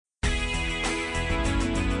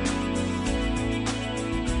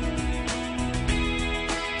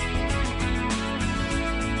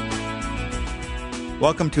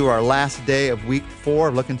Welcome to our last day of week 4,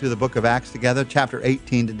 looking through the book of Acts together, chapter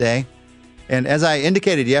 18 today. And as I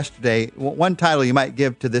indicated yesterday, one title you might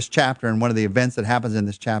give to this chapter and one of the events that happens in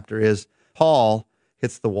this chapter is Paul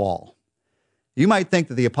hits the wall. You might think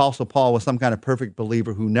that the Apostle Paul was some kind of perfect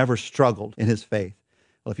believer who never struggled in his faith.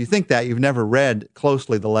 Well, if you think that, you've never read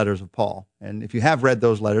closely the letters of Paul. And if you have read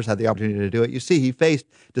those letters, had the opportunity to do it, you see he faced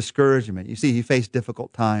discouragement. You see he faced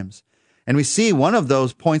difficult times. And we see one of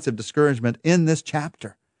those points of discouragement in this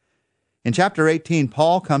chapter. In chapter 18,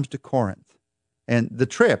 Paul comes to Corinth. And the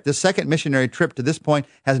trip, this second missionary trip to this point,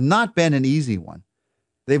 has not been an easy one.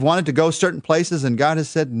 They've wanted to go certain places, and God has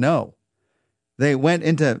said no. They went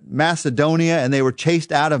into Macedonia, and they were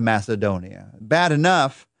chased out of Macedonia. Bad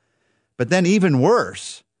enough, but then even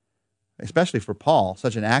worse, especially for Paul,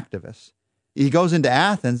 such an activist. He goes into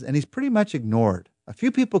Athens, and he's pretty much ignored. A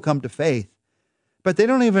few people come to faith, but they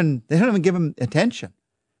don't even give him attention.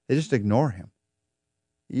 They just ignore him.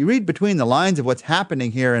 You read between the lines of what's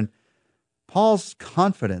happening here, and Paul's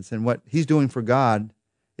confidence in what he's doing for God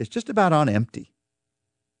is just about on empty.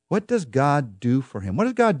 What does God do for him? What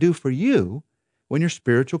does God do for you when your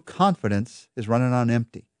spiritual confidence is running on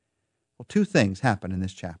empty? Well, two things happen in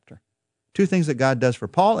this chapter. Two things that God does for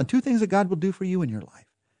Paul and two things that God will do for you in your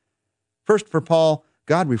life. First, for Paul,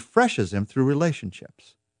 God refreshes him through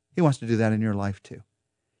relationships. He wants to do that in your life too.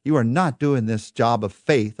 You are not doing this job of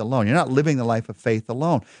faith alone. You're not living the life of faith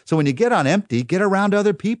alone. So when you get on empty, get around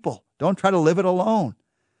other people. Don't try to live it alone.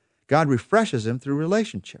 God refreshes him through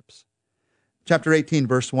relationships. Chapter 18,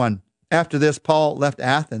 verse 1. After this, Paul left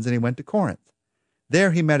Athens and he went to Corinth.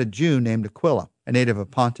 There he met a Jew named Aquila, a native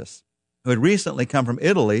of Pontus, who had recently come from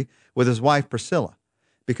Italy with his wife Priscilla,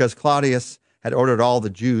 because Claudius had ordered all the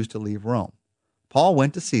Jews to leave Rome. Paul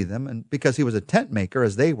went to see them, and because he was a tent maker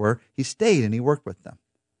as they were, he stayed and he worked with them.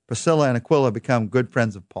 Priscilla and Aquila become good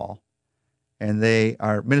friends of Paul, and they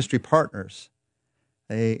are ministry partners.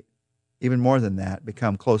 They, even more than that,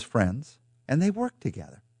 become close friends, and they work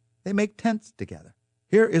together. They make tents together.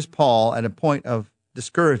 Here is Paul at a point of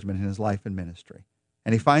discouragement in his life and ministry,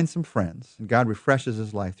 and he finds some friends, and God refreshes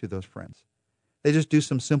his life through those friends. They just do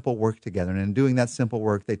some simple work together, and in doing that simple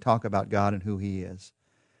work, they talk about God and who he is.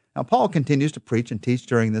 Now, Paul continues to preach and teach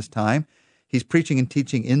during this time. He's preaching and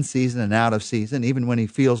teaching in season and out of season, even when he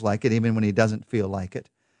feels like it, even when he doesn't feel like it.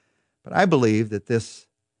 But I believe that this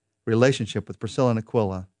relationship with Priscilla and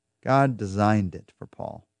Aquila, God designed it for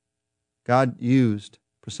Paul. God used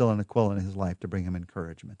Priscilla and Aquila in his life to bring him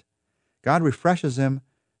encouragement. God refreshes him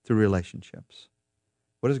through relationships.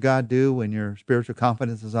 What does God do when your spiritual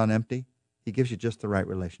confidence is on empty? He gives you just the right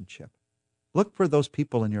relationship. Look for those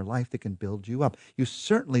people in your life that can build you up. You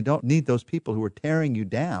certainly don't need those people who are tearing you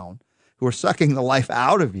down, who are sucking the life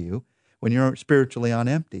out of you when you're spiritually on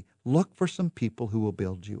empty. Look for some people who will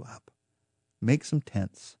build you up. Make some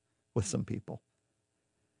tents with some people.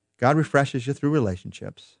 God refreshes you through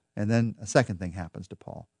relationships. And then a second thing happens to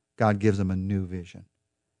Paul. God gives him a new vision.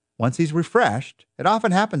 Once he's refreshed, it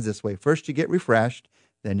often happens this way. First you get refreshed,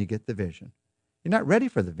 then you get the vision. You're not ready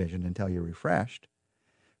for the vision until you're refreshed.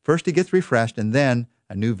 First he gets refreshed, and then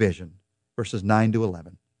a new vision. Verses 9 to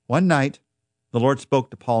 11. One night, the Lord spoke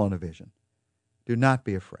to Paul in a vision. Do not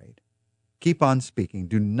be afraid. Keep on speaking.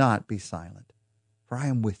 Do not be silent, for I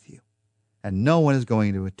am with you, and no one is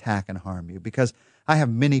going to attack and harm you, because I have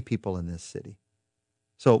many people in this city.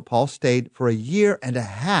 So Paul stayed for 1.5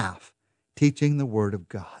 years teaching the word of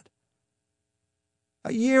God.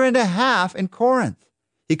 1.5 years in Corinth.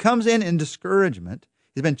 He comes in discouragement.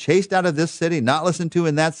 He's been chased out of this city, not listened to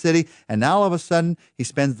in that city, and now all of a sudden he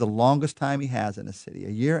spends the longest time he has in a city,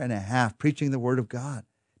 1.5 years, preaching the word of God,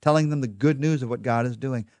 telling them the good news of what God is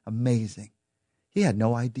doing. Amazing. He had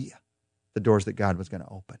no idea the doors that God was going to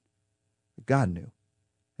open. But God knew.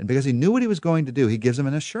 And because he knew what he was going to do, he gives him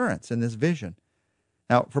an assurance in this vision.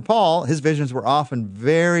 Now, for Paul, his visions were often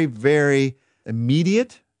very, very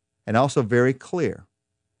immediate and also very clear.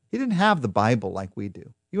 He didn't have the Bible like we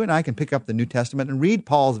do. You and I can pick up the New Testament and read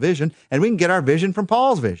Paul's vision, and we can get our vision from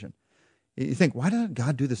Paul's vision. You think, why doesn't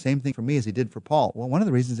God do the same thing for me as he did for Paul? Well, one of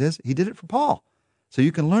the reasons is he did it for Paul. So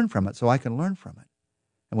you can learn from it, so I can learn from it.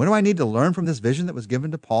 And what do I need to learn from this vision that was given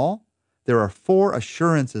to Paul? There are 4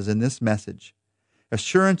 assurances in this message,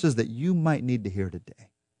 assurances that you might need to hear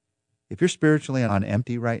today. If you're spiritually on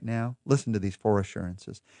empty right now, listen to these 4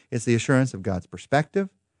 assurances. It's the assurance of God's perspective,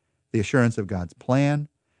 the assurance of God's plan,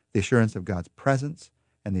 the assurance of God's presence,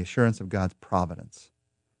 and the assurance of God's providence.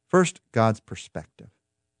 First, God's perspective.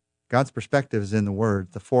 God's perspective is in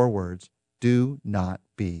the 4 words, do not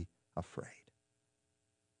be afraid.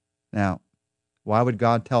 Now, why would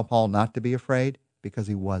God tell Paul not to be afraid? Because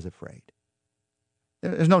he was afraid.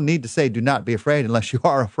 There's no need to say, do not be afraid unless you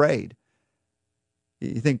are afraid.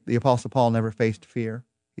 You think the Apostle Paul never faced fear?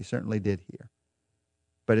 He certainly did here.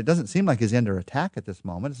 But it doesn't seem like he's under attack at this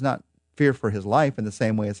moment. It's not fear for his life in the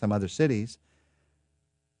same way as some other cities.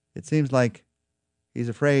 It seems like he's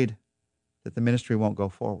afraid that the ministry won't go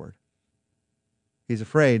forward. He's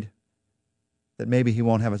afraid that maybe he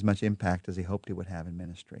won't have as much impact as he hoped he would have in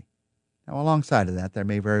ministry. Now, alongside of that, there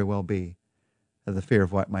may very well be the fear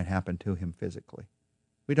of what might happen to him physically.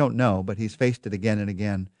 We don't know, but he's faced it again and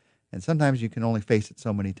again. And sometimes you can only face it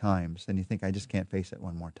so many times, and you think, I just can't face it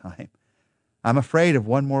one more time. I'm afraid of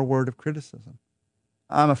one more word of criticism.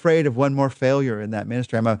 I'm afraid of one more failure in that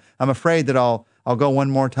ministry. I'm afraid that I'll go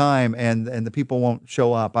one more time and the people won't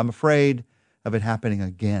show up. I'm afraid of it happening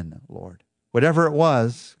again, Lord. Whatever it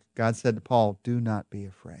was, God said to Paul, do not be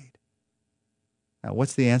afraid. Now,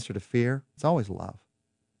 what's the answer to fear? It's always love.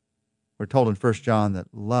 We're told in 1 John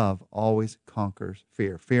that love always conquers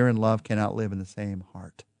fear. Fear and love cannot live in the same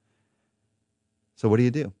heart. So what do?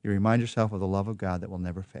 You remind yourself of the love of God that will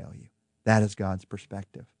never fail you. That is God's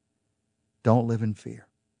perspective. Don't live in fear.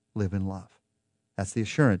 Live in love. That's the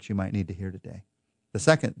assurance you might need to hear today. The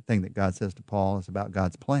second thing that God says to Paul is about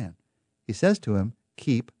God's plan. He says to him,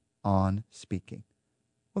 keep on speaking.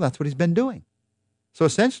 Well, that's what he's been doing. So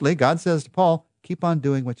essentially, God says to Paul, keep on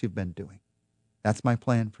doing what you've been doing. That's my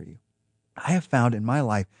plan for you. I have found in my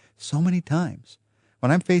life so many times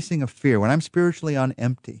when I'm facing a fear, when I'm spiritually on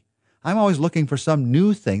empty, I'm always looking for some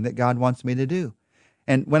new thing that God wants me to do.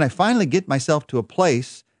 And when I finally get myself to a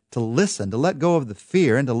place to listen, to let go of the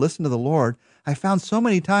fear and to listen to the Lord, I found so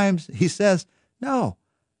many times he says, no,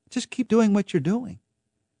 just keep doing what you're doing,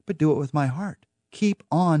 but do it with my heart. Keep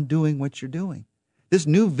on doing what you're doing. This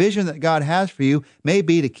new vision that God has for you may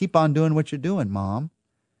be to keep on doing what you're doing, Mom,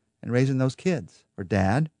 and raising those kids, or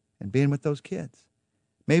Dad, and being with those kids.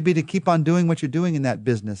 Maybe to keep on doing what you're doing in that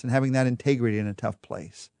business and having that integrity in a tough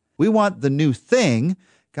place. We want the new thing.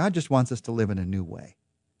 God just wants us to live in a new way.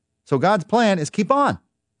 So God's plan is keep on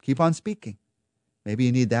speaking. Maybe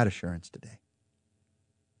you need that assurance today.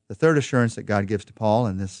 The third assurance that God gives to Paul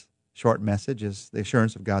in this short message is the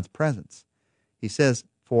assurance of God's presence. He says,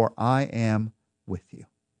 for I am with you.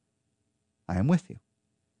 I am with you.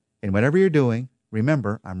 And whatever you're doing,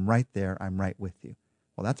 remember, I'm right there. I'm right with you.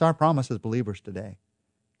 Well, that's our promise as believers today.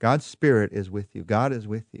 God's Spirit is with you. God is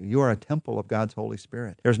with you. You are a temple of God's Holy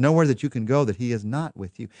Spirit. There's nowhere that you can go that he is not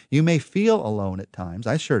with you. You may feel alone at times.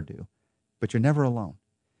 I sure do. But you're never alone.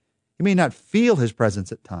 You may not feel his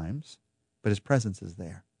presence at times, but his presence is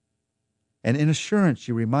there. And in assurance,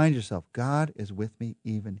 you remind yourself, God is with me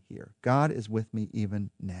even here. God is with me even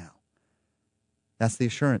now. That's the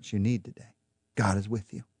assurance you need today. God is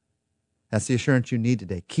with you. That's the assurance you need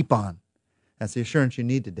today. Keep on. That's the assurance you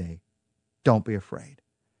need today. Don't be afraid.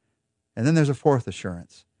 And then there's a fourth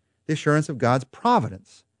assurance, the assurance of God's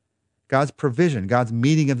providence, God's provision, God's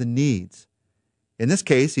meeting of the needs. In this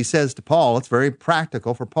case, he says to Paul, it's very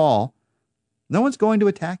practical for Paul, no one's going to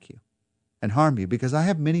attack you and harm you because I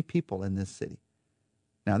have many people in this city.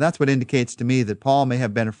 Now, that's what indicates to me that Paul may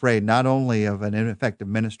have been afraid not only of an ineffective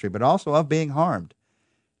ministry, but also of being harmed,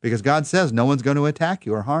 because God says no one's going to attack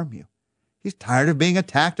you or harm you. He's tired of being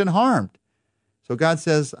attacked and harmed. So God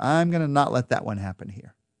says, I'm going to not let that one happen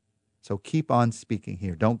here. So keep on speaking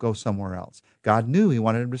here. Don't go somewhere else. God knew he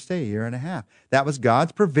wanted him to stay a year and a half. That was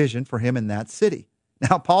God's provision for him in that city.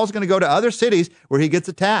 Now, Paul's going to go to other cities where he gets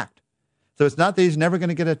attacked. So it's not that he's never going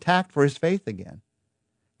to get attacked for his faith again.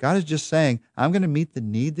 God is just saying, I'm going to meet the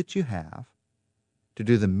need that you have to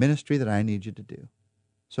do the ministry that I need you to do.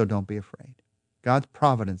 So don't be afraid. God's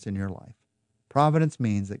providence in your life. Providence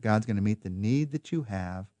means that God's going to meet the need that you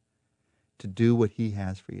have to do what he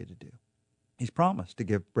has for you to do. He's promised to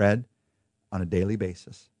give bread on a daily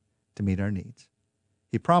basis to meet our needs.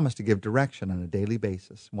 He promised to give direction on a daily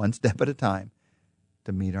basis, one step at a time,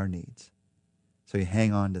 to meet our needs. So you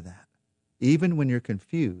hang on to that. Even when you're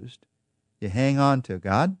confused, you hang on to,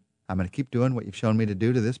 God, I'm going to keep doing what you've shown me to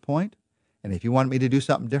do to this point. And if you want me to do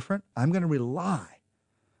something different, I'm going to rely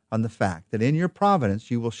on the fact that in your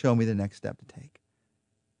providence, you will show me the next step to take.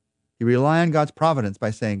 You rely on God's providence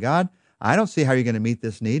by saying, God, I don't see how you're going to meet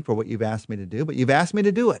this need for what you've asked me to do, but you've asked me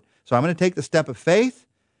to do it. So I'm going to take the step of faith.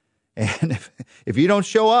 And if you don't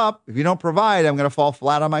show up, if you don't provide, I'm going to fall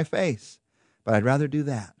flat on my face. But I'd rather do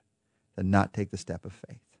that than not take the step of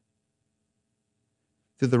faith.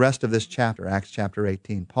 Through the rest of this chapter, Acts chapter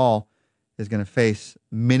 18, Paul is going to face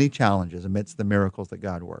many challenges amidst the miracles that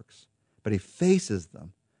God works. But he faces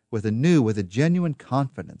them with a genuine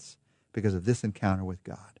confidence because of this encounter with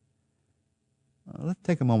God. Let's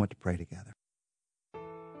take a moment to pray together.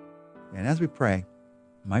 And as we pray,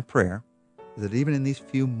 my prayer is that even in these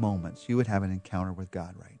few moments, you would have an encounter with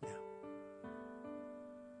God right now.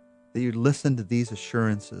 That you'd listen to these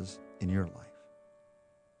assurances in your life.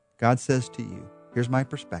 God says to you, here's my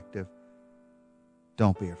perspective.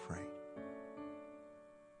 Don't be afraid.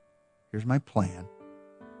 Here's my plan.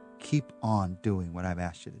 Keep on doing what I've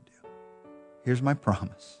asked you to do. Here's my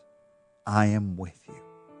promise. I am with you.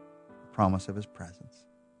 The promise of his presence.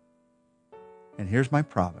 And here's my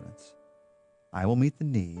providence. I will meet the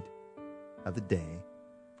need of the day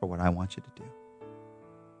for what I want you to do.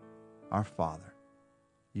 Our Father,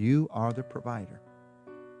 you are the provider.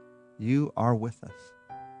 You are with us.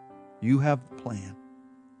 You have the plan.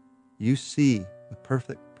 You see with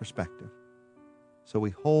perfect perspective. So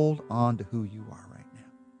we hold on to who you are right now.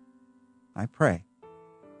 I pray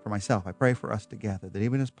for myself. I pray for us together that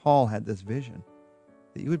even as Paul had this vision,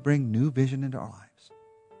 that you would bring new vision into our lives.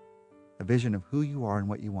 A vision of who you are and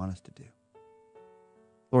what you want us to do.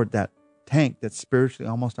 Lord, that tank that's spiritually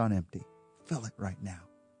almost on empty, fill it right now.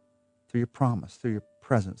 Through your promise, through your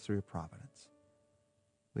presence, through your providence.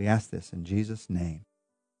 We ask this in Jesus' name.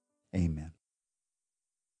 Amen.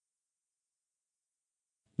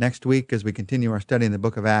 Next week, as we continue our study in the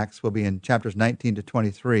book of Acts, we'll be in chapters 19 to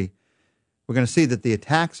 23. We're going to see that the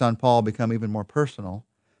attacks on Paul become even more personal,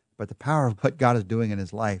 but the power of what God is doing in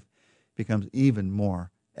his life becomes even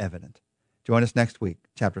more evident. Join us next week,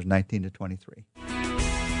 chapters 19 to 23.